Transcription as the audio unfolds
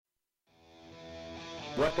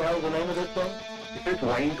What the hell's the name of this thing? It's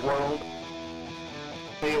Wayne's World.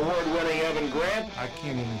 The award-winning Evan Grant. I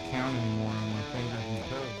can't even count anymore on my fingers and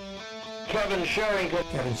toes. Kevin Sherrington.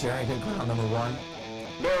 Kevin Sherrington, ground number one.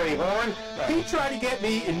 Barry Horn. He tried to get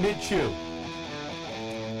me in mid-chew.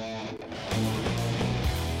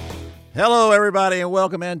 Hello, everybody, and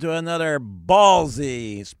welcome into another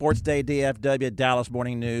ballsy Sports Day DFW Dallas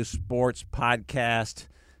Morning News Sports Podcast.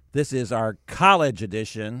 This is our college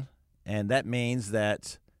edition, and that means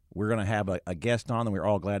that we're going to have a guest on that we're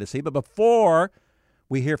all glad to see. But before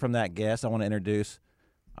we hear from that guest, I want to introduce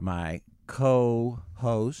my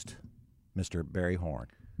co-host, Mr. Barry Horn.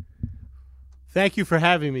 Thank you for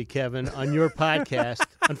having me, Kevin, on your podcast.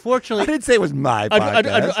 Unfortunately, I didn't say it was my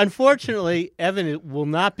podcast. Unfortunately, Evan will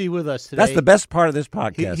not be with us today. That's the best part of this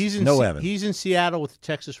podcast. Evan. He's in Seattle with the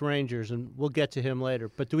Texas Rangers, and we'll get to him later.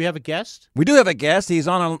 But do we have a guest? We do have a guest. He's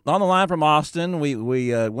on the line from Austin. We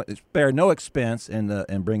spare no expense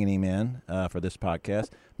in bringing him in for this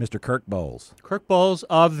podcast, Mr. Kirk Bohls. Kirk Bohls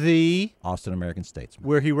of the Austin American-Statesman,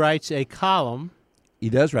 where he writes a column. He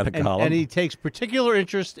does write a column. And he takes particular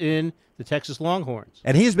interest in the Texas Longhorns.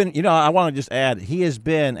 And he's been, I want to just add, he has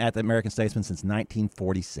been at the American-Statesman since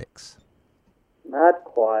 1946. Not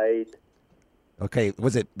quite. Okay,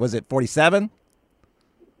 was it 47?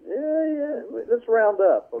 Yeah, let's round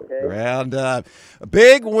up, okay? Round up. A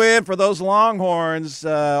big win for those Longhorns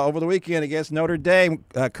over the weekend against Notre Dame.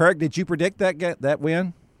 Kirk, did you predict that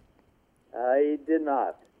win? I did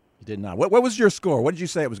not. You did not. What was your score? What did you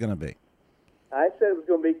say it was going to be? I said it was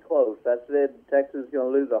going to be close. I said Texas is going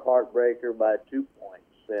to lose a heartbreaker by 2 points,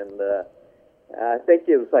 and I think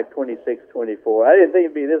it was like 26-24. I didn't think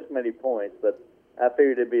it'd be this many points, but I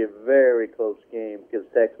figured it'd be a very close game because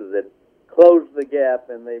Texas had closed the gap,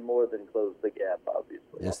 and they more than closed the gap,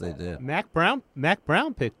 obviously. Yes, they did. Mac Brown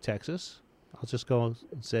picked Texas. I'll just go and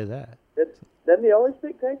say that. Doesn't he always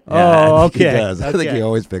pick Texas? Oh, okay. He does. I think he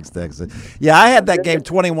always picks Texas. Yeah, I had that game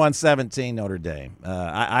 21-17 Notre Dame.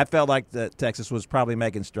 I felt like that Texas was probably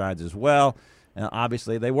making strides as well.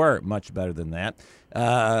 Obviously, they were much better than that.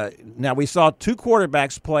 Now, we saw two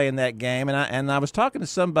quarterbacks play in that game, and I was talking to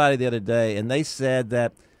somebody the other day, and they said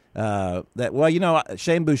that Shane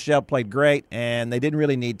Buechele played great, and they didn't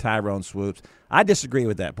really need Tyrone Swoops. I disagree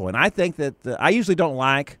with that point. I think that I usually don't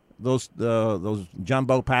like those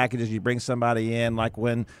jumbo packages. You bring somebody in like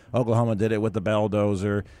when Oklahoma did it with the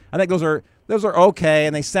Belldozer. I think those are okay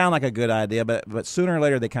and they sound like a good idea, but sooner or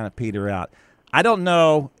later they kind of peter out. I don't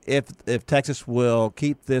know if Texas will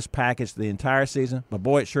keep this package the entire season, but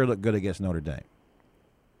boy, it sure looked good against Notre Dame.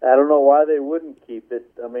 I don't know why they wouldn't keep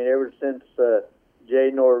it. I mean, ever since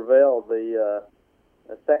Jay Norvell, the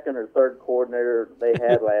second or third coordinator they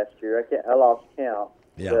had last year, I lost count.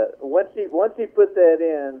 Yeah. But once he put that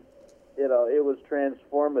in, it was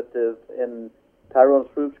transformative, and Tyrone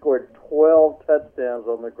Swoops scored 12 touchdowns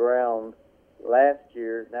on the ground last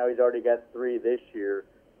year. Now he's already got 3 this year.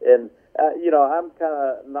 And, I'm kind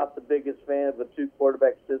of not the biggest fan of the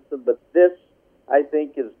two-quarterback system, but this, I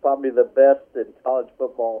think, is probably the best in college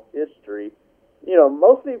football history,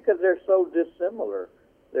 mostly because they're so dissimilar.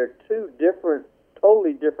 They're two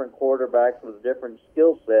totally different quarterbacks with different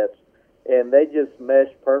skill sets. And they just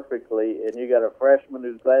mesh perfectly. And you got a freshman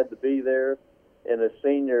who's glad to be there, and a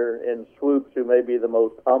senior in Swoops who may be the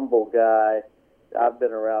most humble guy. I've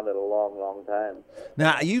been around it a long, long time.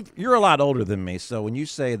 Now you're a lot older than me, so when you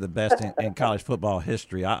say the best in college football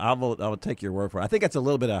history, I will take your word for it. I think that's a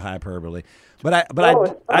little bit of hyperbole,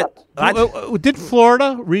 did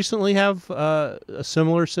Florida recently have a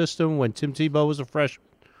similar system when Tim Tebow was a freshman?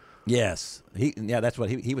 Yes, that's what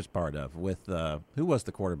he was part of. With who was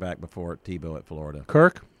the quarterback before Tebow at Florida?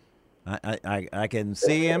 Kirk. I can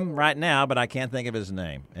see him right now, but I can't think of his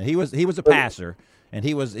name. And he was a passer, and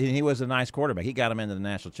he was a nice quarterback. He got him into the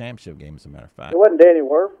national championship game, as a matter of fact. It wasn't Danny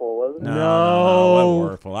Werfel, was it? No,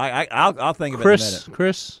 it wasn't Werfel. I'll think of it in a minute.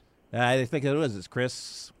 Chris. I think it was. It's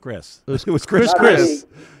Chris. It was Chris.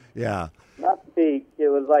 Yeah. Not Peak. It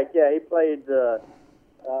was he played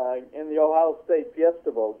in the Ohio State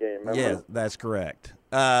Fiesta Bowl game. Remember? Yes, that's correct.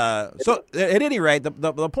 So at any rate,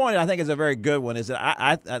 the point I think is a very good one is that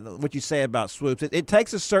I what you say about Swoops, it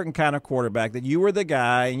takes a certain kind of quarterback that you were the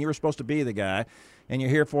guy and you were supposed to be the guy, and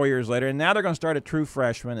you're here 4 years later, and now they're going to start a true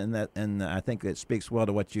freshman, and I think it speaks well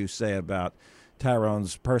to what you say about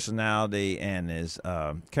Tyrone's personality and his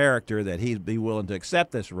character, that he'd be willing to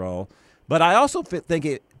accept this role. But I also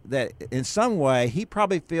think that in some way he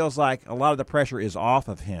probably feels like a lot of the pressure is off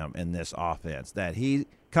of him in this offense, that he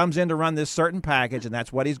comes in to run this certain package, and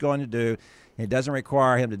that's what he's going to do. It doesn't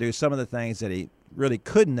require him to do some of the things that he really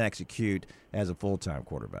couldn't execute as a full-time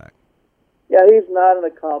quarterback. Yeah, he's not an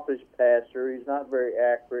accomplished passer. He's not very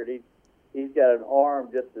accurate. He's got an arm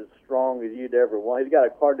just as strong as you'd ever want. He's got a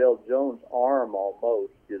Cardell Jones arm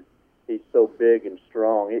almost. He's so big and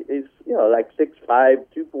strong. He's like 6'5",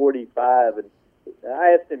 245. And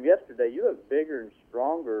I asked him yesterday, "You look bigger and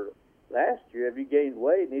stronger last year. Have you gained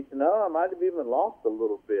weight?" And he said, "No, I might have even lost a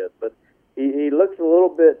little bit." But he looks a little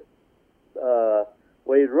bit.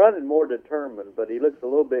 Well, he's running more determined, but he looks a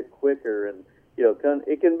little bit quicker, and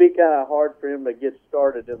it can be kind of hard for him to get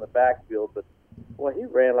started in the backfield. But boy, he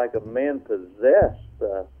ran like a man possessed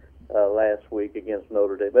last week against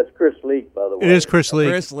Notre Dame. That's Chris Leak, by the way. It is Chris Leak.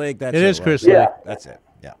 Chris Leak. That's It it. is Chris Leak. Leak. That's it.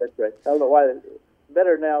 Yeah. That's right. I don't know why.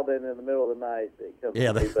 Better now than in the middle of the night.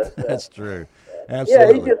 Yeah, but, that's true. yeah,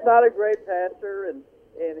 Absolutely. he's just not a great passer, and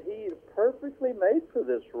he's perfectly made for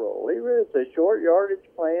this role. He really, it's a short yardage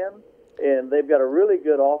plan, and they've got a really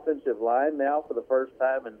good offensive line now for the first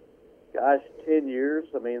time in, 10 years.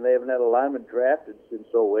 I mean, they haven't had a lineman drafted since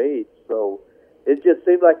 '08, so it just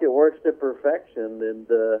seems like it works to perfection.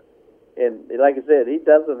 And like I said, he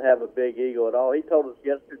doesn't have a big ego at all. He told us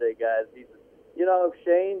yesterday, guys, he said, if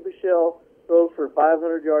Shane Bichelle throws for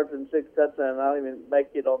 500 yards and 6 touchdowns, and I don't even make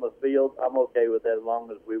it on the field, I'm okay with that as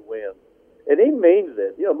long as we win. And he means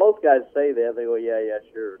it. Most guys say that. They go, yeah,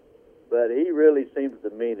 sure. But he really seems to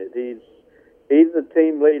mean it. He's the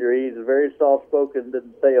team leader. He's very soft-spoken,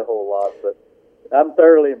 didn't say a whole lot, but I'm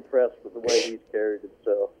thoroughly impressed with the way he's carried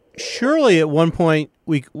himself. Surely at one point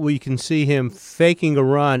we can see him faking a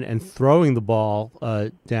run and throwing the ball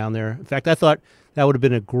down there. In fact, I thought that would have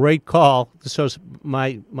been a great call. This shows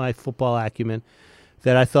my football acumen.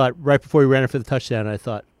 That I thought right before he ran it for the touchdown, I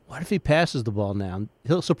thought, what if he passes the ball now?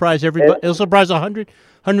 He'll surprise everybody. He'll surprise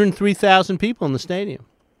 103,000 people in the stadium.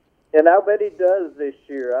 And I bet he does this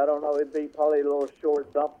year. I don't know. It'd be probably a little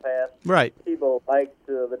short dump pass. Right. Tebow likes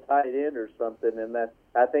the tight end or something, and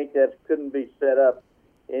I think that couldn't be set up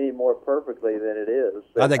any more perfectly than it is.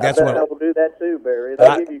 I think that's I what bet will do that too, Barry.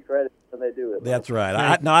 They'll give you credit when they do it. That's right.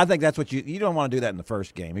 I think that's what you don't want to do that in the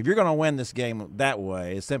first game. If you're going to win this game that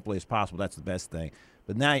way, as simply as possible, that's the best thing.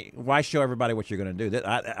 But now, why show everybody what you're going to do?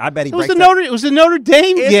 I bet he. It was the Notre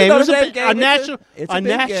Dame game. It was a on national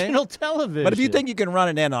national television. But if you think you can run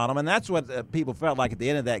it in on them, and that's what people felt like at the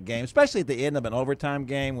end of that game, especially at the end of an overtime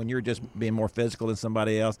game when you're just being more physical than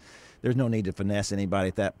somebody else, there's no need to finesse anybody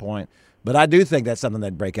at that point. But I do think that's something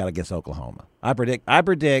that'd break out against Oklahoma. I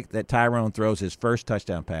predict that Tyrone throws his first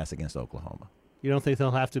touchdown pass against Oklahoma. You don't think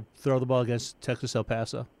they'll have to throw the ball against Texas El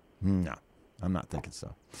Paso? No, I'm not thinking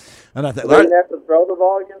so. They didn't have to throw the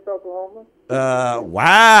ball against Oklahoma?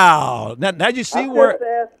 Wow. Now did you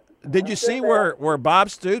see where Bob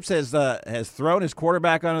Stoops has thrown his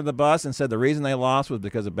quarterback under the bus and said the reason they lost was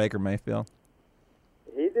because of Baker Mayfield?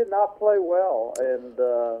 He did not play well, and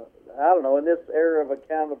I don't know. In this era of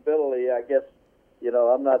accountability, I guess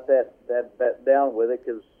I'm not that down with it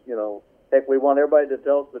because heck, we want everybody to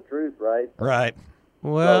tell us the truth, right? Right.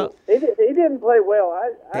 Well, so he didn't play well.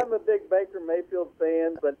 I'm a big Baker Mayfield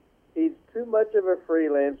fan, but he's too much of a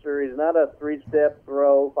freelancer. He's not a 3-step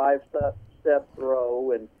throw, 5-step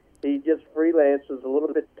throw, and he just freelances a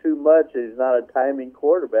little bit too much. He's not a timing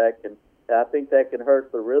quarterback, and I think that can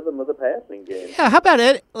hurt the rhythm of the passing game. Yeah, how about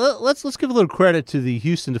Ed? Let's give a little credit to the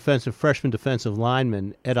Houston freshman defensive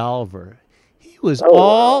lineman, Ed Oliver. He was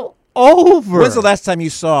all over. When's the last time you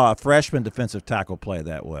saw a freshman defensive tackle play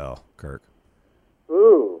that well, Kirk?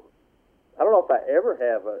 Ooh, I don't know if I ever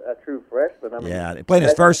have a true freshman. I mean, yeah, he played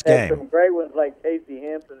his first game. Some great ones like Casey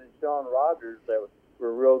Hampton and Sean Rogers that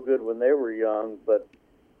were real good when they were young,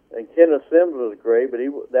 and Kenneth Sims was great, but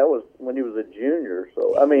that was when he was a junior.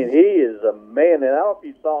 So, I mean, he is a man. And I don't know if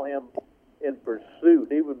you saw him in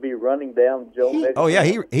pursuit. He would be running down Joe Mixon. Oh, yeah,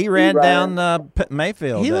 he ran down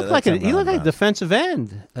Mayfield. He looked like a defensive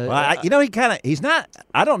end. Well, he's not.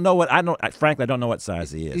 Frankly, I don't know what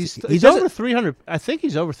size he is. He's over 300. I think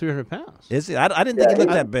he's over 300 pounds. Is he? I didn't think he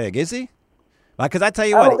looked that big. Is he? Because I tell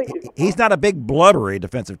you what, he's not a big blubbery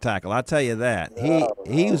defensive tackle. I'll tell you that.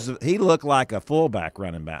 He looked like a fullback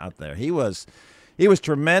running back out there. He was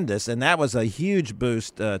tremendous, and that was a huge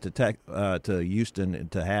boost to Houston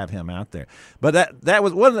to have him out there. But that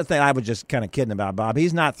was one of the things I was just kind of kidding about Bob.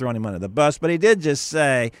 He's not throwing him under the bus, but he did just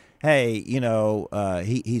say, hey,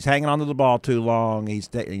 he's hanging on to the ball too long.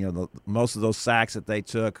 Most of those sacks that they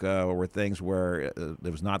took were things where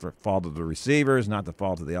it was not the fault of the receivers, not the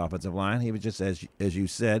fault of the offensive line. He was just, as you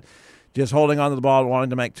said, just holding on to the ball,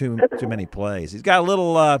 wanting to make too many plays. He's got a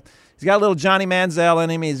little Johnny Manziel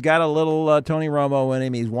in him. He's got a little Tony Romo in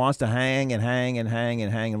him. He wants to hang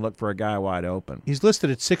and look for a guy wide open. He's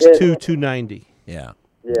listed at 6'2", 290. Yeah.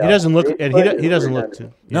 Yeah. He doesn't look, He's and playing he doesn't look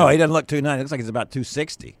 300. too. No, he doesn't look 290. He looks like he's about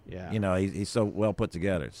 260. Yeah. You know, he's so well put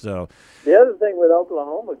together. So, The other thing with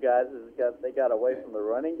Oklahoma guys is they got away from the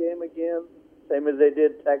running game again, same as they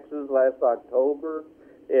did Texas last October,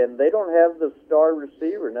 and they don't have the star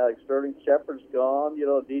receiver now. Like Sterling Shepard's gone. You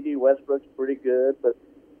know, D.D. Westbrook's pretty good, but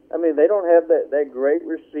I mean they don't have that great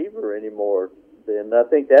receiver anymore. And I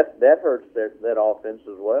think that hurts that offense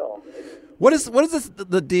as well. what is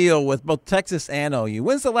the deal with both Texas and OU?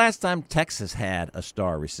 When's the last time Texas had a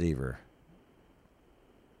star receiver?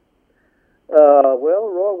 Well,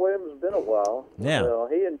 Roy Williams has been a while. Yeah. Well,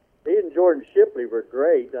 he and Jordan Shipley were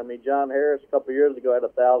great. I mean, John Harris a couple of years ago had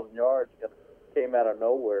 1,000 yards, came out of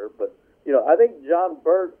nowhere. But you know, I think John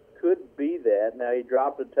Burt could be that. Now he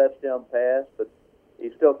dropped a touchdown pass, but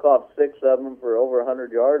he still caught 6 of them for over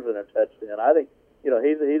 100 yards and a touchdown. I think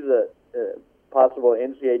he's a possible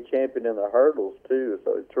NCAA champion in the hurdles too.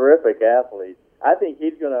 So a terrific athlete. I think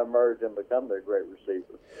he's going to emerge and become their great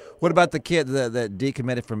receiver. What about the kid that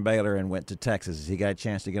decommitted from Baylor and went to Texas? Has he got a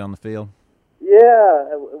chance to get on the field?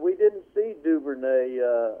 Yeah, we didn't see Duvernay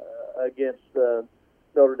against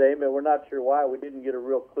Notre Dame, and we're not sure why. We didn't get a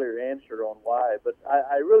real clear answer on why. But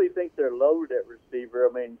I really think they're loaded at receiver.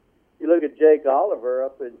 I mean, you look at Jake Oliver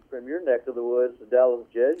from your neck of the woods, the Dallas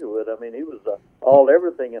Jesuit. I mean, he was all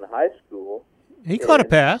everything in high school. He caught a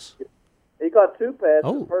pass. He caught 2 passes,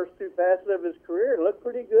 Oh. the first 2 passes of his career. Looked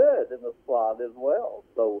pretty good in the slot as well.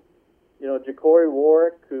 So, you know, Ja'Cory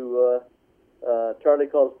Warwick, who Charlie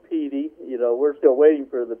calls Petey, you know, we're still waiting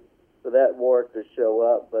for that Warwick to show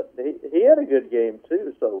up. But he had a good game,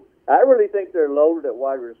 too. So I really think they're loaded at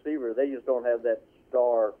wide receiver. They just don't have that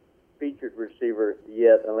star featured receiver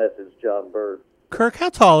yet unless it's John Burt. Kirk, how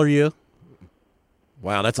tall are you?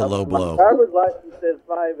 Wow, that's a low blow. My driver's license says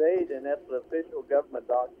 5'8", and that's the official government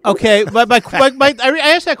document. Okay, but I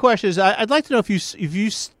asked that question. I'd like to know if you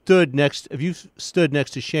stood next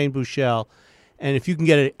to Shane Buechele, and if you can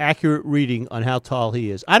get an accurate reading on how tall he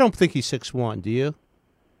is. I don't think he's 6'1". Do you?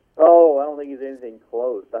 Oh, I don't think he's anything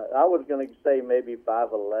close. I was going to say maybe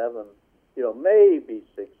 5'11", you know, maybe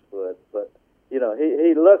 6 foot, but you know,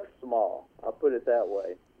 he looks small. I'll put it that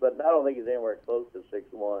way. But I don't think he's anywhere close to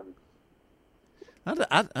 6'1".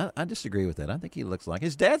 I disagree with that. I think he looks like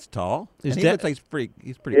his dad's tall. His He dad- looks like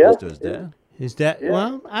he's pretty Yeah, close to his yeah. dad. Is that Yeah.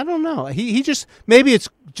 well? I don't know. He just maybe it's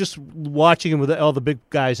just watching him with all the big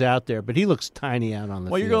guys out there, but he looks tiny out on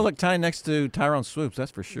the Well, field. you're going to look tiny next to Tyrone Swoops,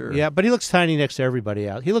 that's for sure. Yeah, but he looks tiny next to everybody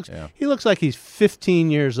out. He looks like he's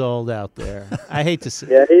 15 years old out there. I hate to say.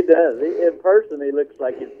 Yeah, he does. In person, he looks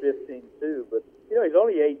like he's 15 too. But you know, he's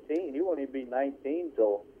only 18. He won't even be 19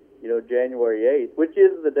 till January 8th, which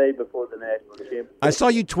is the day before the national championship. I saw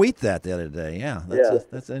you tweet that the other day. Yeah,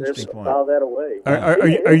 that's an interesting point. File that away.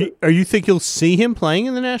 Are you think you'll see him playing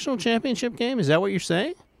in the national championship game? Is that what you're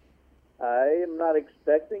saying? I am not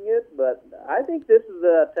expecting it, but I think this is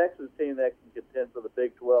a Texas team that can contend for the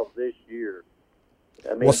Big 12 this year.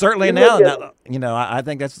 I mean, Well, certainly you now, look at- I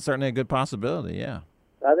think that's certainly a good possibility. Yeah.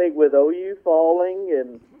 I think with OU falling,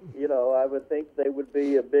 and I would think they would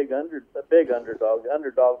be a big underdog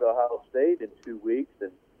to Ohio State in 2 weeks,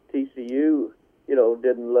 and TCU,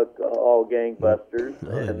 didn't look all gangbusters,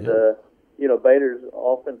 and Bader's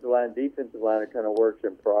offensive line, defensive line are kind of works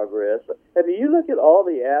in progress. I mean, you look at all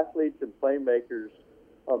the athletes and playmakers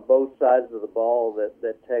on both sides of the ball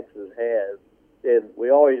that Texas has, and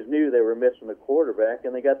we always knew they were missing a quarterback,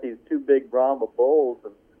 and they got these two big Brahma Bulls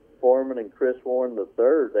and Foreman and Chris Warren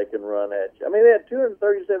III they can run at you. I mean, they had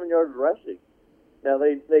 237 yards rushing. Now,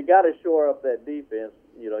 they got to shore up that defense.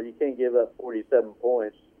 You can't give up 47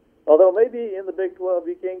 points. Although maybe in the Big 12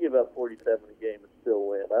 you can give up 47 a game and still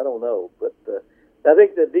win. I don't know. But I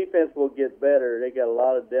think the defense will get better. They got a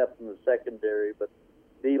lot of depth in the secondary, but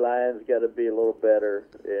D-line's got to be a little better.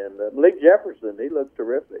 And Malik Jefferson, he looked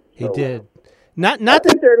terrific. He So, did. I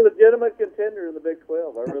think they're a legitimate contender in the Big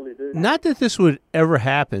 12. I really do. Not that this would ever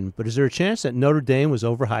happen, but is there a chance that Notre Dame was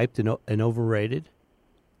overhyped and overrated?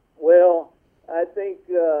 Well, I think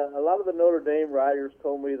a lot of the Notre Dame writers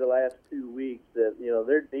told me the last 2 weeks that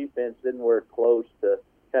their defense didn't work close to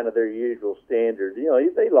kind of their usual standard.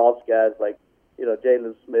 They lost guys like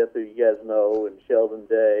Jalen Smith, who you guys know, and Sheldon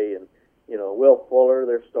Day, and Will Fuller,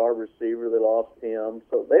 their star receiver. They lost him,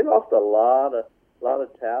 so they lost a lot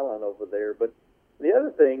of talent over there. But the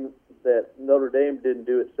other thing that Notre Dame didn't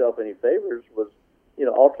do itself any favors was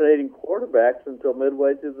alternating quarterbacks until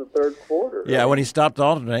midway through the third quarter. Yeah, when he stopped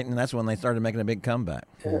alternating, that's when they started making a big comeback.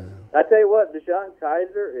 I tell you what, Deshaun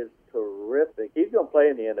Kaiser is terrific. He's going to play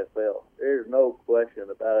in the NFL. There's no question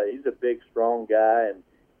about it. He's a big, strong guy, and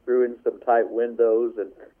threw in some tight windows,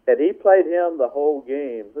 and had he played him the whole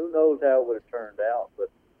game, who knows how it would have turned out. But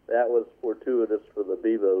that was fortuitous for the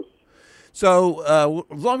Beavos. So,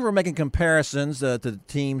 as long as we're making comparisons to the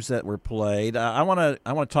teams that were played, I want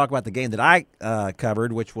to talk about the game that I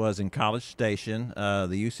covered, which was in College Station, the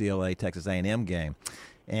UCLA Texas A&M game.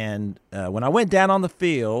 And when I went down on the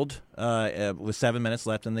field with 7 minutes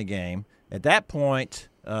left in the game, at that point,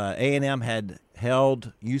 A&M had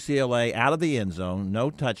held UCLA out of the end zone, no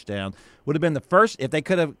touchdown. Would have been the first, if they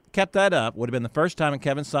could have kept that up, would have been the first time in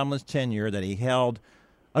Kevin Sumlin's tenure that he held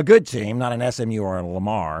a good team, not an SMU or a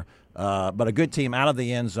Lamar, but a good team out of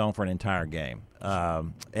the end zone for an entire game,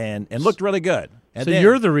 and looked really good. And so then,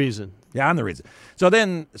 you're the reason. Yeah, I'm the reason. So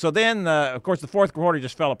then, of course, the fourth quarter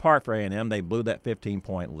just fell apart for A&M. They blew that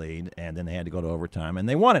 15-point lead, and then they had to go to overtime, and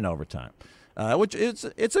they won in overtime, which it's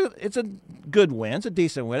a good win. It's a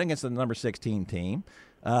decent win against the number 16 team.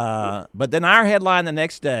 But then our headline the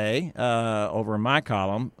next day over in my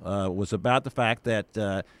column was about the fact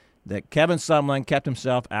that Kevin Sumlin kept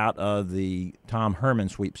himself out of the Tom Herman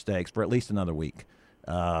sweepstakes for at least another week.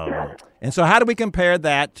 And so how do we compare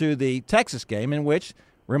that to the Texas game, in which,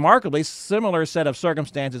 remarkably, similar set of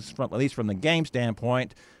circumstances, at least from the game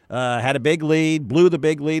standpoint, had a big lead, blew the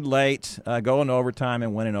big lead late, going to overtime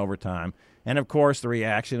and winning overtime. And, of course, the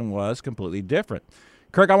reaction was completely different.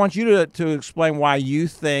 Kirk, I want you to explain why you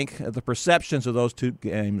think the perceptions of those two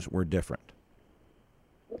games were different.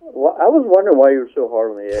 Well, I was wondering why you were so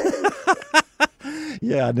hard on the Aggies.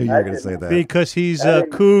 Yeah, I knew you were going to say that. Because he's a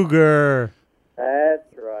Cougar.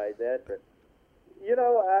 That's right. That's right. You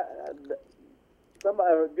know,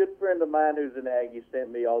 a good friend of mine who's an Aggie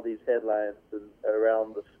sent me all these headlines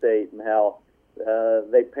around the state and how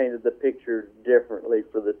they painted the picture differently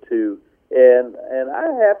for the two. And I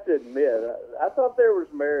have to admit, I thought there was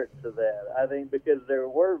merit to that. I think because they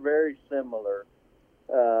were very similar.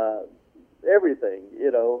 Everything, you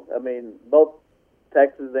know. I mean, both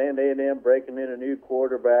Texas and A&M breaking in a new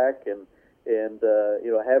quarterback and you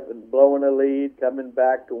know, blowing a lead, coming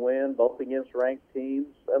back to win, both against ranked teams.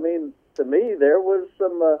 I mean, to me, there was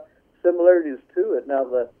some similarities to it. Now,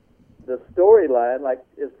 the storyline, like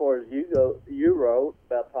as far as you wrote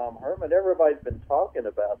about Tom Herman, everybody's been talking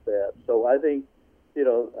about that. So I think, you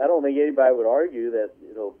know, I don't think anybody would argue that,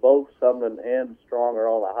 you know, both Sumlin and Strong are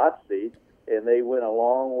on the hot seat, and they went a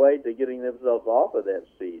long way to getting themselves off of that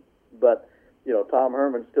seat. But, you know, Tom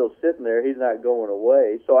Herman's still sitting there. He's not going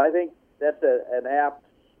away. So I think that's an apt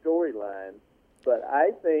storyline. But I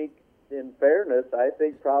think, in fairness, I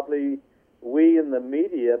think probably we in the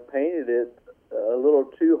media painted it a little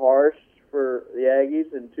too harsh for the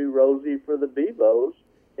Aggies and too rosy for the Beavos.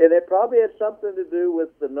 And it probably had something to do with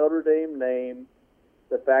the Notre Dame name,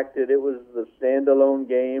 the fact that it was the standalone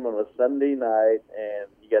game on a Sunday night, and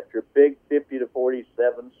you got your big 50-47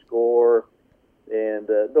 score, and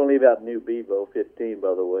don't leave out New Bevo 15,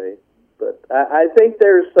 by the way. But I think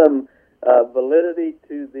there's some validity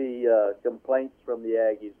to the complaints from the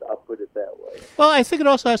Aggies. I'll put it that way. Well, I think it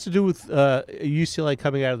also has to do with UCLA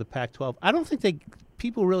coming out of the Pac-12. I don't think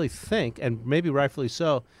people really think, and maybe rightfully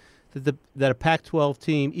so, that a Pac-12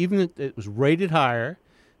 team, even if it was rated higher,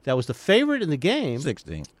 that was the favorite in the game.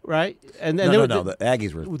 16. Right? And The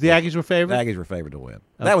Aggies were favored? The Aggies were favored to win. Okay.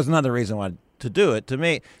 That was another reason why to do it. To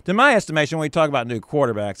my estimation, when we talk about new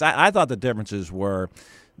quarterbacks, I thought the differences were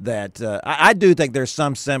that I do think there's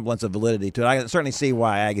some semblance of validity to it. I can certainly see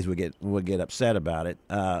why Aggies would get upset about it.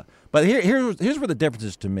 But here's where the difference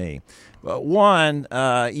is to me. One,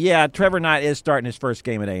 Trevor Knight is starting his first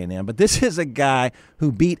game at A&M, but this is a guy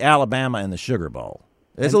who beat Alabama in the Sugar Bowl.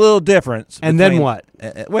 There's a little difference. And then what?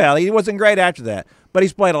 Well, he wasn't great after that, but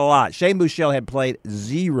he's played a lot. Shane Buechele had played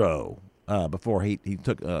 0 before he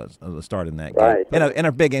took the start in that game, right, in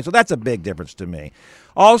a big game. So that's a big difference to me.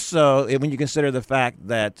 Also, when you consider the fact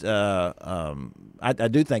that I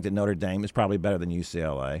do think that Notre Dame is probably better than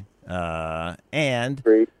UCLA, and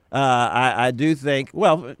I do think,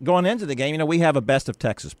 well, going into the game, you know, we have a best of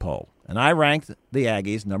Texas poll, and I ranked the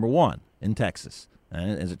Aggies number 1 in Texas.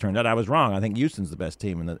 And as it turned out, I was wrong. I think Houston's the best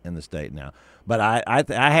team in the state now. But I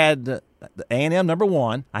had the A&M number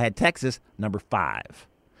 1. I had Texas number 5.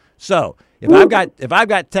 So if I've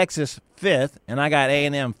got Texas 5th and I got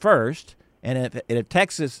A&M 1st, and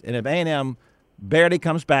if A&M barely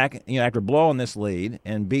comes back, you know, after blowing this lead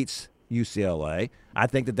and beats UCLA, I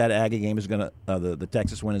think that Aggie game is going to the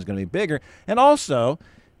Texas win is going to be bigger. And also,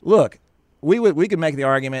 look, we could make the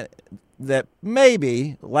argument that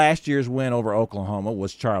maybe last year's win over Oklahoma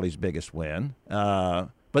was Charlie's biggest win.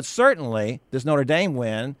 But certainly this Notre Dame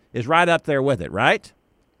win is right up there with it, right?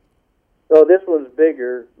 So this was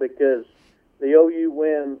bigger because the OU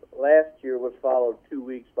win last year was followed 2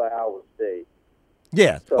 weeks by Iowa State.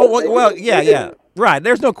 Yeah. So Yeah. Right.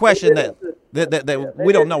 There's no question that they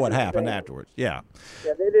we don't know didn't what happened sustain it. afterwards. Yeah.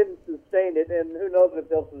 Yeah, they didn't sustain it, and who knows if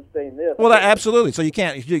they'll sustain this. Well, absolutely. So you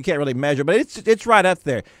can't really measure, but it's right up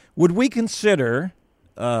there. Would we consider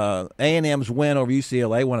A&M's win over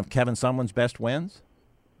UCLA one of Kevin Sumlin's best wins?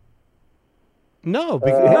 No,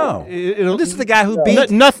 No. This is the guy who beat.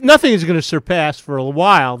 Nothing is going to surpass for a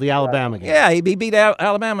while the Alabama game. Yeah, he beat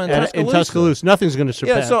Alabama in Tuscaloosa. Nothing's going to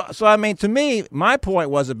surpass. Yeah, so I mean, to me, my point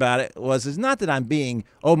was about it is not that I'm being,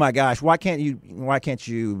 oh my gosh, why can't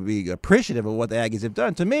you be appreciative of what the Aggies have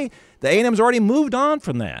done? To me, the A&M's already moved on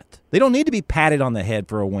from that. They don't need to be patted on the head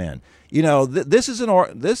for a win. You know, this is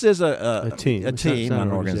a team. A team, not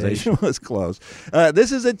an organization. Was close.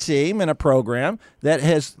 This is a team and a program that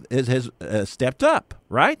has stepped up,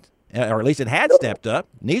 right? Or at least it had stepped up.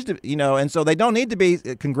 Needs to, and so they don't need to be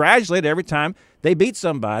congratulated every time they beat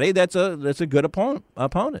somebody that's a good opponent.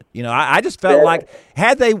 I just felt like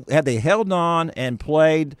had they held on and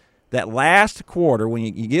played that last quarter, when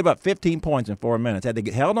you give up 15 points in 4 minutes, had they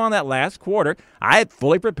held on that last quarter, I had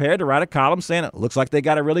fully prepared to write a column saying it looks like they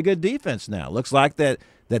got a really good defense now. It looks like that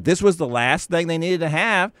this was the last thing they needed to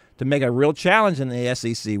have to make a real challenge in the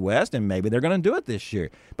SEC West, and maybe they're going to do it this year.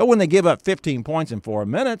 But when they give up 15 points in 4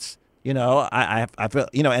 minutes, I feel,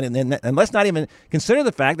 and let's not even consider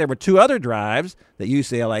the fact there were two other drives that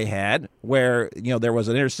UCLA had where, there was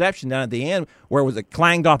an interception down at the end where it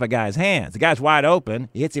clanged off a guy's hands. The guy's wide open.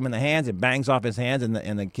 He hits him in the hands. It bangs off his hands, and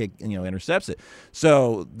the kick, intercepts it.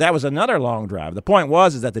 So that was another long drive. The point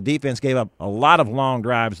was that the defense gave up a lot of long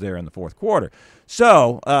drives there in the fourth quarter.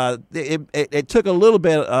 So it took a little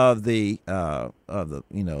bit of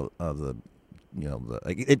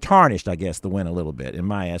it tarnished, I guess, the win a little bit, in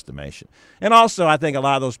my estimation. And also, I think a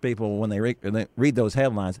lot of those people, when they read those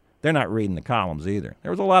headlines, they're not reading the columns either.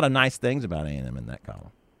 There was a lot of nice things about A&M in that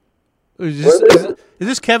column. Is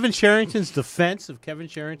this Kevin Sherrington's defense of Kevin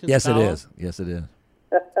Sherrington's column? It is. Yes, it is.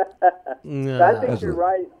 I think you're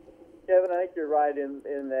right, Kevin. I think you're right in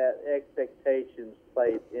that expectations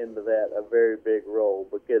played into that a very big role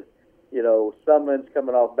because, Sumlin's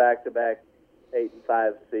coming off back-to-back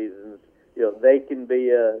 8-5 seasons. They can be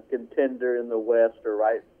a contender in the West or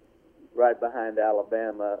right behind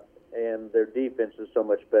Alabama, and their defense is so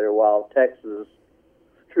much better. While Texas,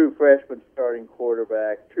 true freshman starting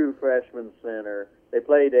quarterback, true freshman center, they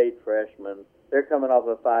played 8 freshmen. They're coming off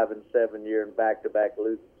a 5-7 year and back-to-back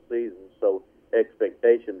losing seasons, so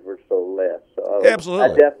expectations were so less. So absolutely,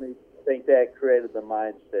 I definitely think that created the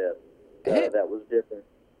mindset that was different.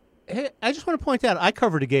 Hey, I just want to point out, I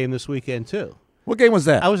covered a game this weekend too. What game was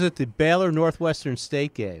that? I was at the Baylor Northwestern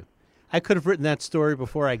State game. I could have written that story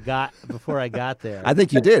before I got there. I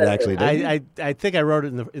think you did actually. Didn't you? I think I wrote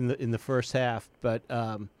it in the first half, but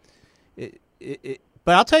but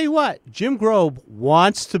I'll tell you what, Jim Grobe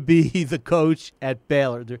wants to be the coach at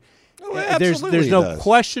Baylor. There's no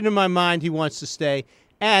question in my mind he wants to stay,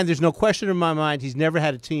 and there's no question in my mind he's never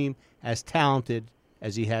had a team as talented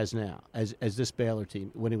as he has now, as this Baylor team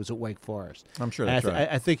when he was at Wake Forest. I'm sure that's right.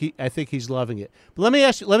 I think he's loving it. But let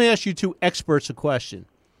me ask you two experts a question.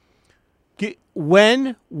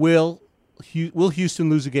 When will Houston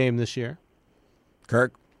lose a game this year?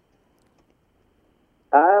 Kirk?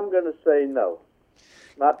 I'm going to say no.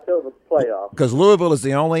 Not till the playoffs. Because Louisville is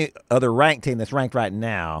the only other ranked team that's ranked right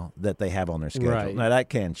now that they have on their schedule. Right. Now, that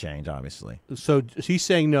can change, obviously. So he's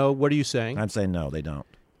saying no. What are you saying? I'm saying no, they don't.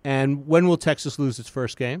 And when will Texas lose its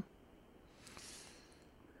first game?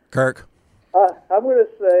 Kirk? I'm going to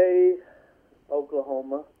say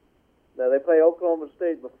Oklahoma. Now, they play Oklahoma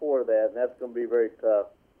State before that, and that's going to be very tough.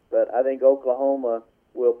 But I think Oklahoma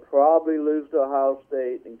will probably lose to Ohio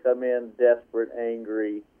State and come in desperate,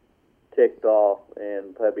 angry, ticked off,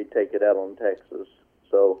 and probably take it out on Texas.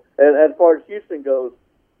 So, and as far as Houston goes,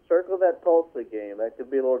 circle that Tulsa game. That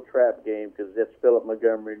could be a little trap game because it's Philip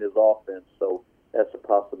Montgomery and his offense. So that's a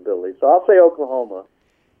possibility. So I'll say Oklahoma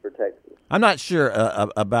for Texas. I'm not sure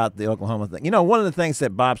about the Oklahoma thing. One of the things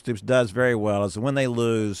that Bob Stoops does very well is when they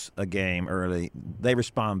lose a game early, they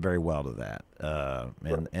respond very well to that.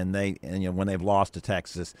 And when they've lost to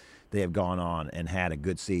Texas, they have gone on and had a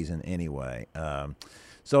good season anyway.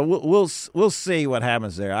 So we'll see what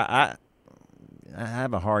happens there. I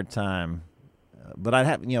have a hard time, but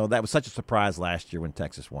that was such a surprise last year when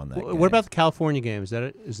Texas won that game. What about the California game? Is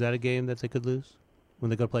that a game that they could lose when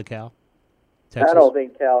they go to play Cal? Texas? I don't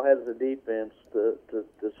think Cal has the defense to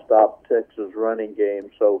stop Texas' running game.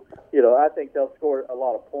 So, I think they'll score a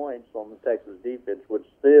lot of points on the Texas defense, which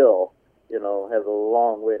still, has a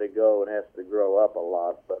long way to go and has to grow up a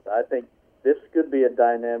lot. But I think this could be a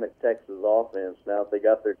dynamic Texas offense now if they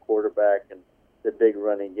got their quarterback and the big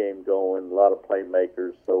running game going, a lot of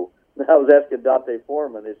playmakers. So I was asking Dante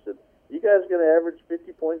Foreman, he said, you guys going to average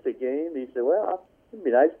 50 points a game? He said, well, it'd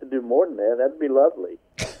be nice to do more than that. That'd be lovely.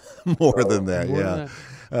 More than that, yeah.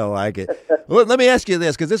 I like it. Well, let me ask you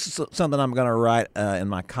this, because this is something I'm going to write in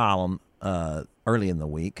my column early in the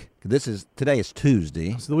week. Today is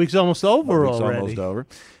Tuesday. So the week's almost over already. almost over.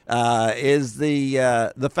 Is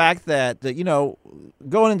the fact that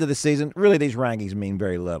going into the season, really these rankings mean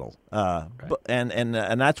very little. Right. And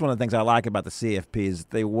that's one of the things I like about the CFP is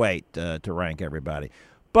they wait to rank everybody.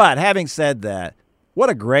 But having said that, what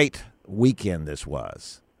a great weekend this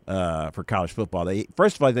was for college football.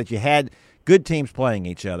 First of all, that you had good teams playing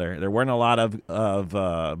each other. There weren't a lot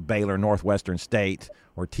of Baylor, Northwestern State,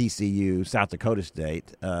 or TCU, South Dakota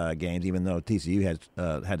State games, even though TCU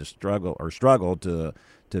had to struggle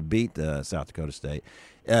to beat South Dakota State.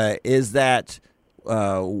 Is that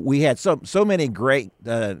we had so many great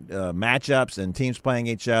matchups and teams playing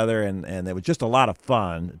each other, and it was just a lot of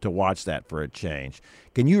fun to watch that for a change.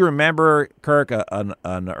 Can you remember, Kirk, an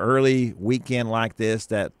early weekend like this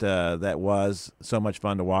that was so much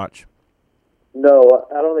fun to watch? No,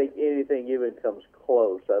 I don't think anything even comes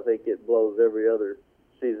close. I think it blows every other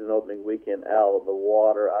season opening weekend out of the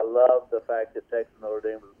water. I love the fact that Texas and Notre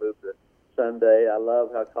Dame was moved to Sunday. I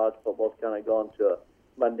love how college football's kind of gone to a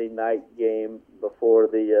Monday night game before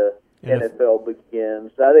the NFL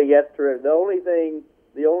begins. I think that's terrific.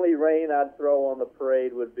 The only rain I'd throw on the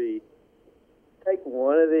parade would be take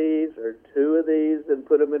one of these or two of these and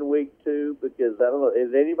put them in week 2, because I don't know,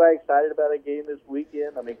 is anybody excited about a game this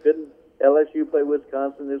weekend? I mean, couldn't LSU play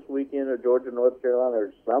Wisconsin this weekend, or Georgia, North Carolina,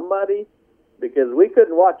 or somebody? Because we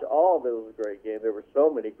couldn't watch all those great games. There were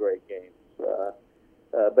so many great games.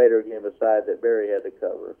 Bader game aside that Barry had to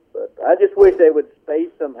cover. But I just wish they would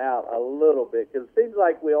space them out a little bit, because it seems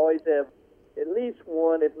like we always have at least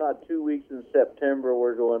one, if not 2 weeks in September,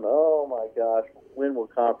 we're going, oh my gosh, when will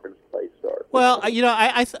conference play start? Well,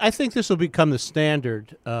 I think this will become the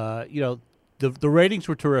standard. The ratings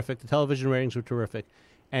were terrific. The television ratings were terrific.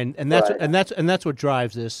 And that's right. and that's what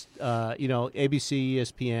drives this. ABC,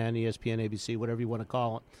 ESPN, ABC, whatever you want to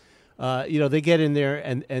call it. They get in there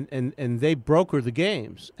and they broker the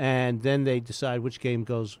games, and then they decide which game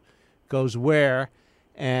goes where,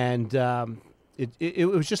 and it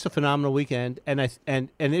was just a phenomenal weekend. And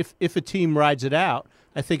if a team rides it out,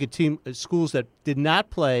 I think schools that did not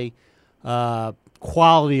play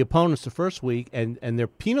quality opponents the first week and they're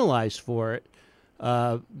penalized for it.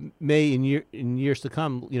 May in years to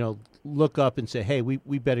come, look up and say, "Hey,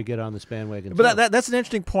 we better get on this bandwagon." But that's an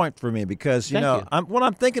interesting point for me, because what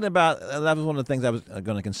I'm thinking about, that was one of the things I was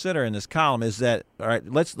going to consider in this column, is that, all right,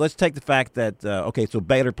 let's take the fact that so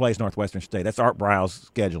Baylor plays Northwestern State. That's Art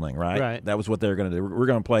Briles scheduling, right? Right. That was what they were going to do. We're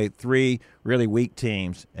going to play 3 really weak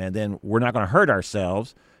teams, and then we're not going to hurt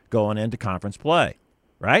ourselves going into conference play,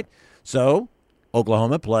 right? So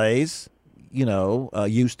Oklahoma plays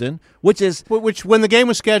Houston, which when the game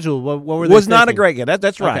was scheduled, what were they was not thinking? a great game.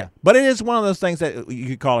 That's right. Okay. But it is one of those things that you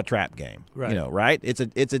could call a trap game. Right. Right? It's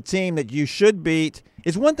a team that you should beat.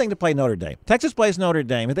 It's one thing to play Notre Dame. Texas plays Notre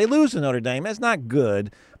Dame. If they lose to Notre Dame, that's not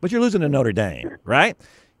good, but you're losing to Notre Dame, right?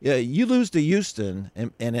 You lose to Houston,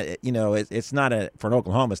 and it's not for an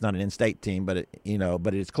Oklahoma. It's not an in-state team, but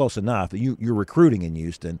but it's close enough. You're recruiting in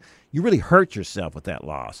Houston. You really hurt yourself with that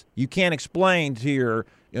loss. You can't explain to your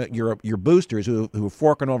boosters who are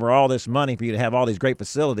forking over all this money for you to have all these great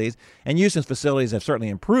facilities. And Houston's facilities have certainly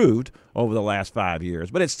improved over the last 5 years,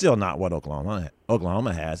 but it's still not what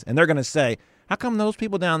Oklahoma has. And they're going to say, how come those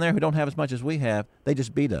people down there who don't have as much as we have, they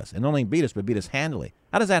just beat us? And not only beat us, but beat us handily.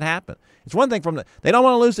 How does that happen? It's one thing they don't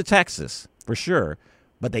want to lose to Texas, for sure,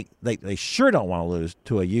 but they sure don't want to lose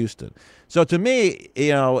to a Houston. So to me,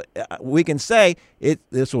 we can say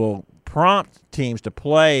this will prompt teams to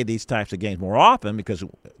play these types of games more often, because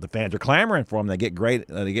the fans are clamoring for them. They get great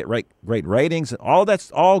ratings. All that's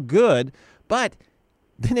all good, but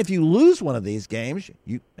then if you lose one of these games,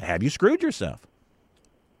 you screwed yourself.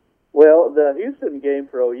 Well, the Houston game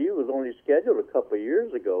for OU was only scheduled a couple of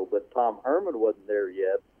years ago, but Tom Herman wasn't there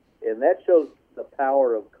yet, and that shows the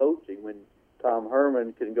power of coaching when Tom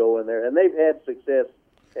Herman can go in there, and they've had success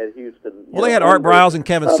at Houston. Well, they had Art Briles and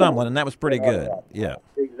Kevin Sumlin, and that was pretty good. Yeah,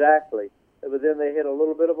 exactly. But then they hit a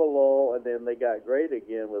little bit of a lull, and then they got great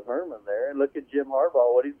again with Herman there. And look at Jim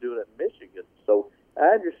Harbaugh, what he's doing at Michigan. So I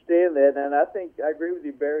understand that, and I think I agree with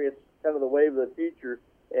you, Barry. It's kind of the wave of the future,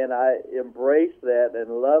 and I embrace that and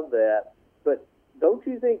love that. But don't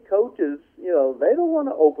you think coaches, they don't want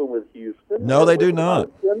to open with Houston? No, they do not.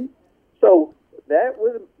 So that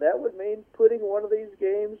would mean putting one of these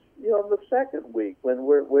games, in the second week when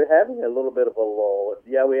we're having a little bit of a lull.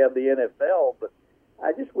 Yeah, we have the NFL, but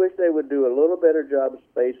I just wish they would do a little better job of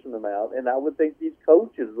spacing them out. And I would think these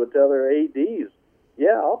coaches would tell their ADs,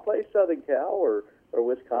 yeah, I'll play Southern Cal or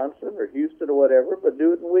Wisconsin or Houston or whatever, but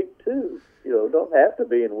do it in week 2. Don't have to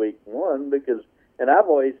be in week 1 because, and I've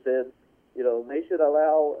always said, they should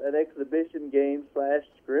allow an exhibition game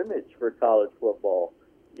 / scrimmage for college football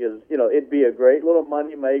because, it'd be a great little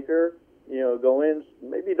money maker. Go in,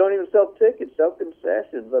 maybe don't even sell tickets, sell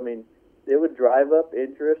concessions. I mean, it would drive up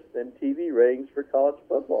interest and TV ratings for college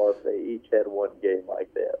football if they each had one game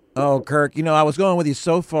like that. Oh, Kirk, I was going with you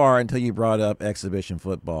so far until you brought up exhibition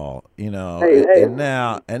football, Hey. and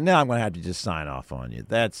now I'm going to have to just sign off on you.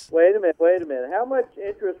 Wait a minute. How much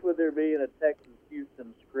interest would there be in a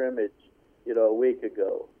Texas-Houston scrimmage, a week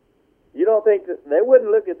ago? You don't think that they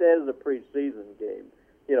wouldn't look at that as a preseason game?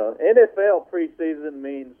 NFL preseason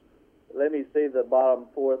means, let me see the bottom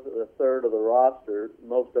fourth or the third of the roster,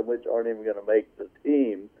 most of which aren't even going to make the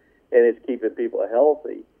team, and it's keeping people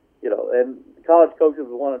healthy. And college coaches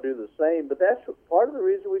want to do the same, but that's part of the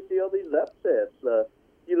reason we see all these upsets.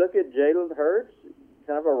 You look at Jalen Hurts,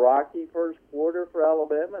 kind of a rocky first quarter for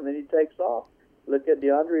Alabama, and then he takes off. Look at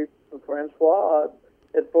DeAndre Francois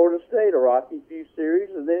at Florida State, a rocky few series,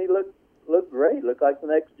 and then he looked great, looked like the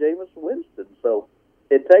next Jameis Winston. So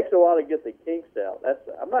it takes a while to get the kinks out.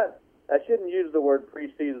 I shouldn't use the word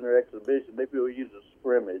preseason or exhibition. Maybe we'll use a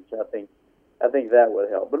scrimmage. I think that would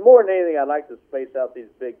help. But more than anything, I'd like to space out these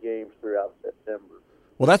big games throughout September.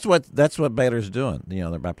 Well, that's what Baylor's doing.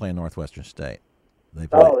 They're by playing Northwestern State. They're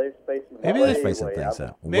spacing Maybe way, they're spacing way things out.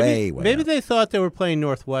 out. Maybe Way they thought they were playing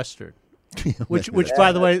Northwestern, which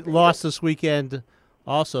by the way, lost this weekend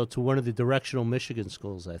also to one of the directional Michigan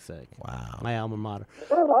schools, I think. Wow. My alma mater.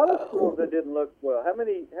 Well, a lot of schools that didn't look well. How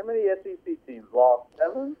many SEC teams lost?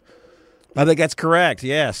 7? I think that's correct.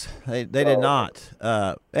 Yes, they did not.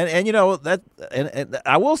 And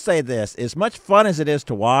I will say this: as much fun as it is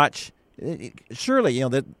to watch, surely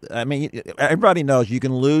everybody knows you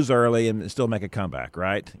can lose early and still make a comeback,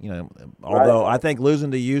 right? Although I think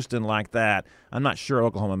losing to Houston like that, I'm not sure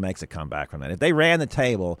Oklahoma makes a comeback from that. If they ran the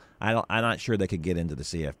table, I'm not sure they could get into the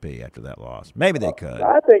CFP after that loss. Maybe they could.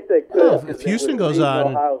 I think they could. Well, if Houston goes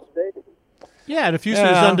on, Ohio State. Yeah, and if Houston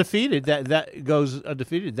is undefeated, that goes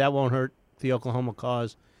undefeated, that won't hurt the Oklahoma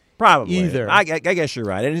cause. Probably either. I guess you're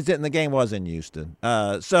right. And the game was in Houston.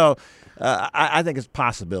 So I think it's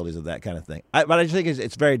possibilities of that kind of thing. But I just think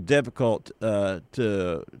it's very difficult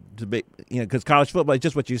to be, because college football is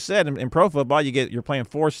just what you said. In pro football, you're playing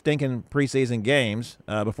 4 stinking preseason games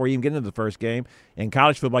before you even get into the first game. In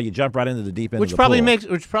college football, you jump right into the deep end Which of the pool.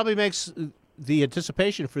 Which probably makes the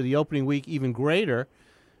anticipation for the opening week even greater.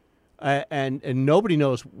 And nobody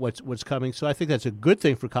knows what's coming. So I think that's a good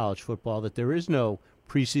thing for college football that there is no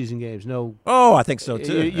preseason games. No. Oh, I think so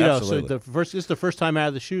too. So this is the first time out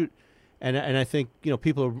of the chute, and I think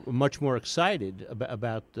people are much more excited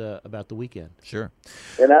about the weekend. Sure.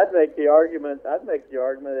 And I'd make the argument that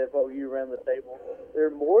if OU ran the table, they're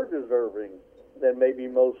more deserving than maybe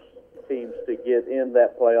most teams to get in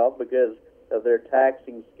that playoff because of their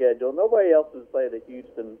taxing schedule. Nobody else has played at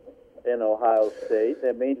Houston and Ohio State.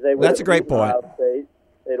 That means they would. That's a great point. Ohio State.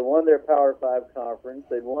 They'd won their Power 5 conference.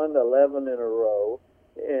 They'd won 11 in a row.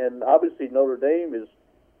 And obviously Notre Dame is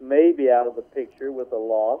maybe out of the picture with a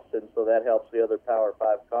loss, and so that helps the other Power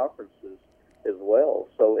 5 conferences as well.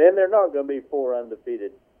 So, and they're not going to be 4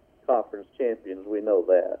 undefeated conference champions. We know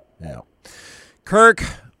that. Yeah. Kirk,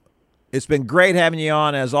 it's been great having you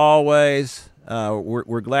on as always.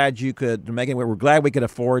 We're glad you could make it. We're glad we could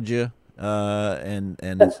afford you. And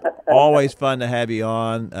it's always fun to have you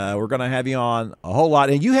on. We're going to have you on a whole lot,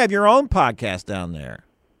 and you have your own podcast down there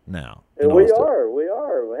now. We are.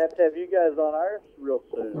 We have to have you guys on ours real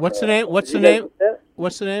soon. What's the name? What's the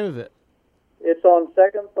name of it? It's on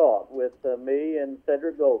Second Thought with me and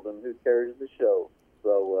Cedric Golden, who carries the show.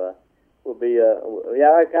 So we'll be.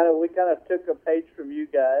 We kind of took a page from you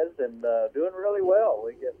guys and doing really well.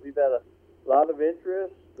 We've had a lot of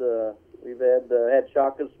interest. We've had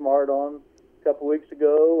Shaka Smart on a couple weeks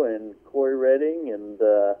ago, and Corey Redding, and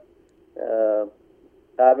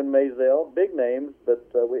Ivan Maisel, big names, but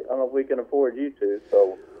I don't know if we can afford you two,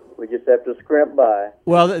 so we just have to scrimp by.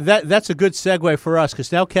 Well, that's a good segue for us,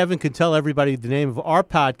 because now Kevin can tell everybody the name of our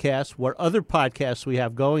podcast, what other podcasts we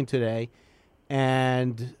have going today,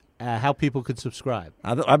 and how people can subscribe.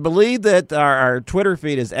 I believe that our Twitter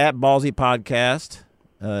feed is @BallsyPodcast.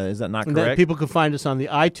 Is that not correct? People can find us on the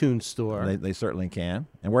iTunes store. They certainly can.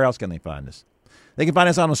 And where else can they find us? They can find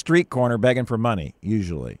us on a street corner begging for money,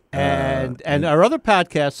 usually. And our other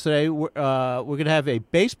podcast today, we're going to have a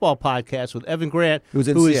baseball podcast with Evan Grant, who is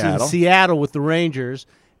in Seattle with the Rangers.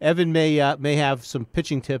 Evan may have some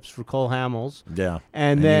pitching tips for Cole Hamels. Yeah,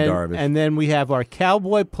 and then we have our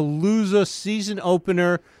Cowboy Palooza season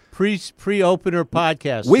opener pre-opener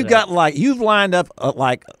podcast. We've got you've lined up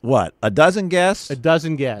what, a dozen guests? A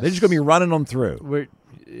dozen guests. They're just going to be running them through.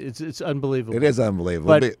 It's unbelievable. It is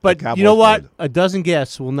unbelievable. But you know what? A dozen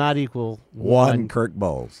guests will not equal one Kirk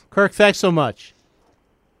Bohls. Kirk, thanks so much.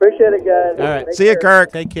 Appreciate it, guys. All right. See you,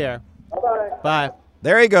 Kirk. Take care. Bye-bye. Bye.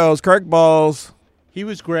 There he goes, Kirk Bohls. He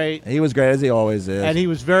was great. He was great, as he always is. And he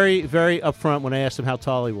was very, very upfront when I asked him how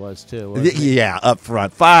tall he was, too. Yeah, up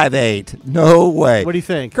front. 5'8". No way. What do you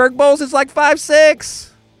think? Kirk Bohls is like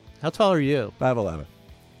 5'6". How tall are you? 5'11".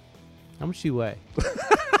 How much do you weigh?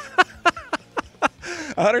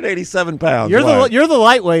 187 pounds. You're the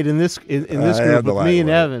lightweight in this group with me and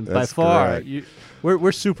Evan by far.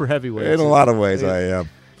 We're super heavyweights. In a lot of ways, I am.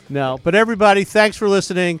 No, but everybody, thanks for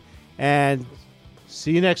listening, and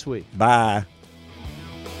see you next week. Bye.